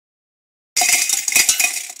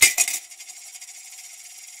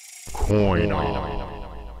Coin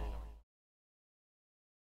On.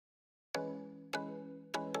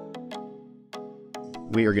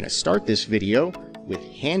 We are going to start this video with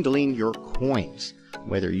handling your coins.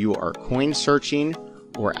 Whether you are coin searching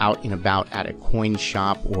or out and about at a coin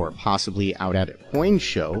shop or possibly out at a coin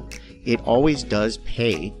show, it always does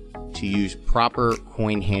pay to use proper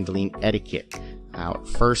coin handling etiquette. Now, at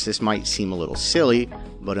first this might seem a little silly,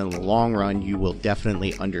 but in the long run you will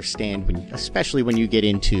definitely understand, especially when you get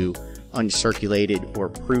into uncirculated or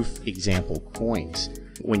proof example coins.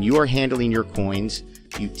 When you are handling your coins,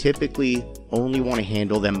 you typically only want to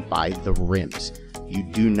handle them by the rims. You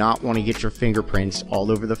do not want to get your fingerprints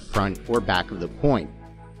all over the front or back of the coin.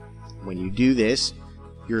 When you do this,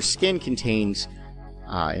 your skin contains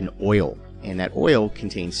an oil, and that oil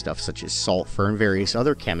contains stuff such as sulfur and various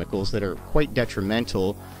other chemicals that are quite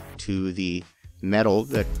detrimental to the metal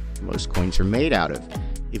that most coins are made out of.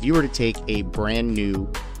 If you were to take a brand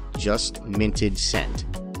new, just minted cent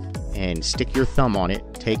and stick your thumb on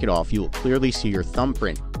it, take it off, you will clearly see your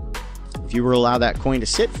thumbprint. If you were to allow that coin to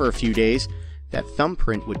sit for a few days, that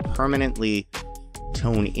thumbprint would permanently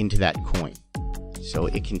tone into that coin. So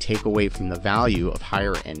it can take away from the value of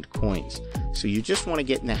higher end coins. So you just want to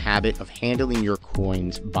get in the habit of handling your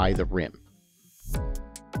coins by the rim.